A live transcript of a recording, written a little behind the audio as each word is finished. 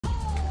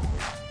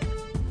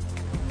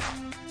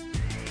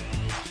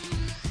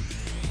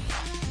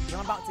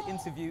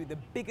interview the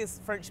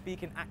biggest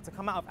French-speaking act to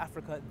come out of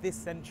Africa this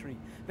century.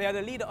 They are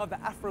the leader of the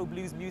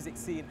afro-blues music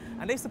scene,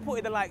 and they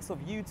supported the likes of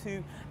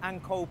U2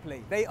 and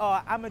Coldplay. They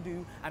are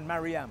Amadou and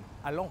Mariam.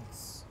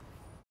 Allons.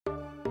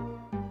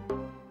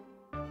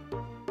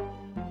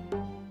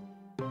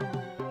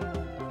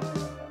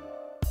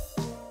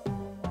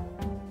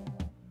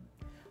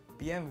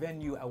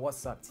 Bienvenue à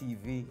WhatsApp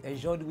TV.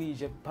 Aujourd'hui,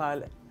 je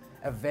parle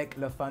avec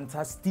le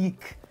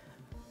fantastique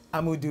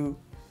Amadou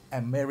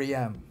and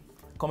Mariam.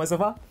 Comment ça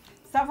va?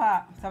 Ça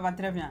va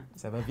très bien.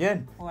 Ça va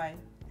bien? Ouais.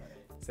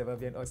 Ça va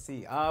bien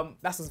aussi.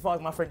 That's as far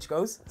as my French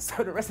goes.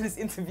 So the rest of this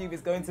interview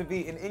is going to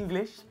be in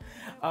English.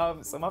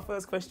 So my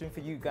first question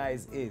for you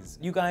guys is,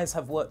 you guys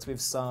have worked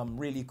with some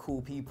really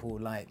cool people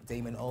like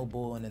Damon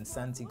Albarn and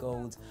Santi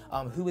Gold.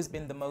 Who has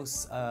been the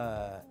most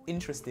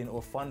interesting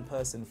or fun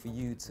person for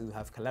you to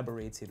have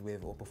collaborated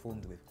with or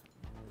performed with?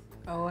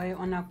 Ouais,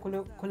 on a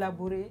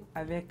collaboré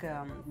avec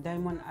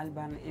Damon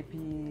Albarn et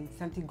puis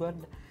Santi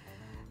Gold.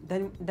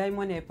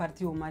 Damon est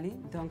parti au Mali,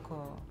 donc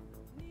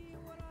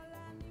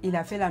il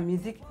a fait la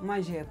musique.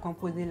 Moi, j'ai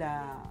composé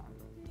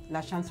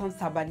la chanson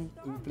Sabali.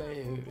 We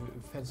play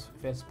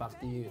first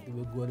party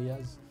with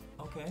Gorillaz.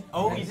 Okay.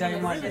 Oh, he's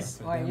Damon.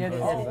 Yes. Ouais, yes.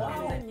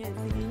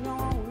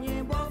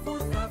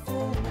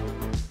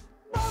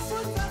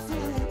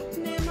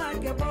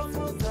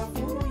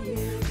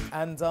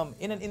 And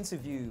in an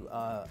interview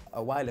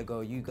a while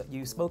ago,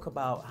 you spoke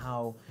about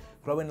how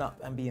growing up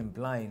and being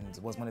blind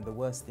was one of the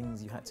worst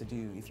things you had to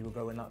do if you were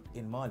growing up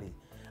in Mali.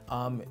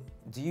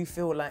 Do you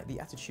feel like the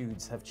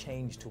attitudes have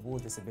changed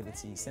towards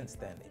disability since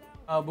then?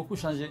 Ça a beaucoup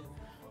changé.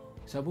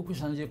 Ça a beaucoup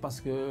changé parce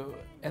que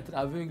être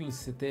aveugle,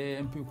 c'était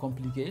un peu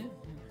compliqué.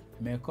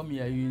 Mais comme il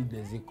y a eu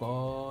des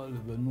écoles,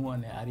 nous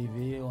on est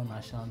arrivés, on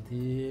a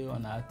chanté,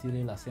 on a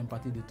attiré la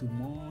sympathie de tout le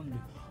monde.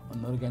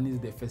 On organise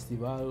des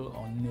festivals,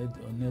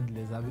 on aide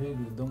les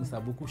aveugles. Donc ça a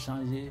beaucoup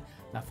changé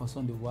la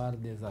façon de voir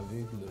des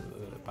aveugles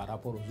par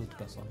rapport aux autres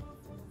personnes.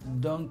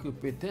 Donc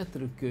peut-être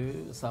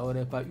que ça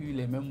n'aurait pas eu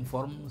les mêmes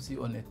formes si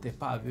on n'était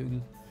pas aveugle.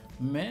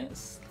 Mais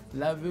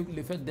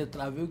le fait d'être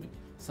aveugle,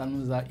 ça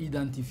nous a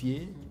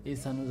identifiés et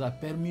ça nous a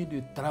permis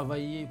de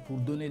travailler pour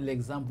donner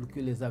l'exemple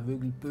que les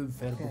aveugles peuvent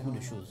faire beaucoup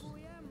de choses.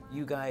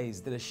 You guys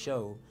did a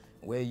show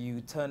where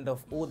you turned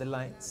off all the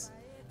lights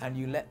and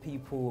you let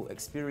people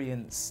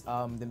experience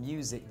the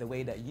music the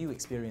way that you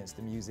experienced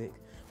the music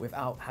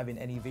without having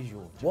any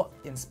visual. What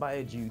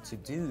inspired you to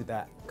do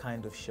that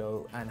kind of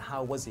show and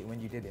how was it when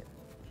you did it?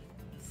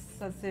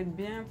 Ça s'est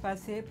bien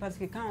passé parce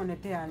que quand on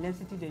était à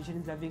l'Institut des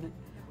jeunes aveugles,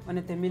 on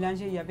était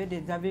mélangés, il y avait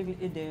des aveugles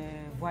et des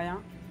voyants.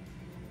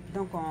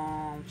 Donc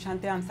on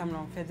chantait ensemble,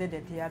 on faisait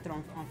des théâtres,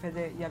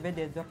 il y avait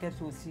des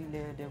orchestres aussi,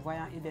 des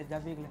voyants et des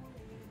aveugles.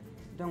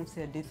 Donc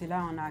c'est de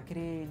cela qu'on a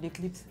créé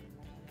l'Eclipse.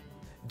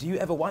 Do you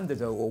ever wonder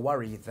though or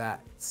worry that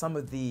some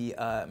of the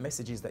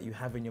messages that you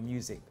have in your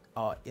music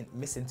are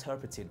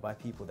misinterpreted by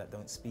people that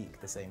don't speak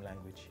the same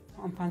language?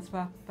 On ne pense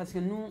pas, parce que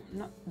nous,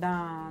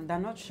 dans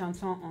notre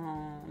chanson,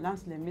 on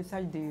lance les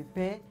messages de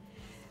paix,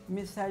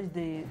 messages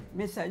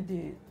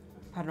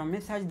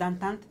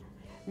d'entente,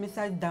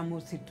 message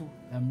d'amour surtout.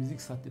 La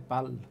musique, ça te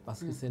parle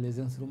parce que c'est les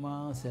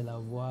instruments, c'est la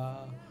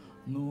voix.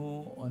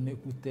 Nous, on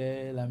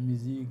écoutait la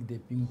musique des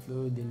Pink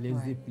Floyd, des Led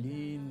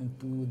Zeppelin,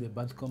 tout, des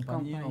Bad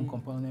Company. On ne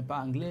comprenait pas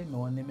anglais, mais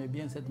on aimait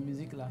bien cette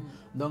musique-là.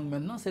 Donc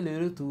maintenant, c'est le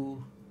retour.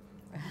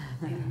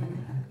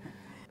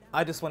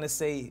 I just want to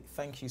say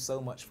thank you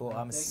so much for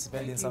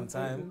spending some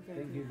time.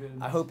 Thank you very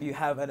much. I hope you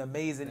have an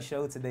amazing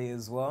show today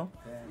as well.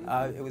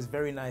 It was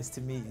very nice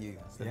to meet you.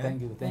 So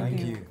thank you. Thank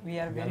you. We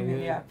are very,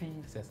 very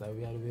happy. C'est ça,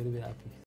 we are very, very happy.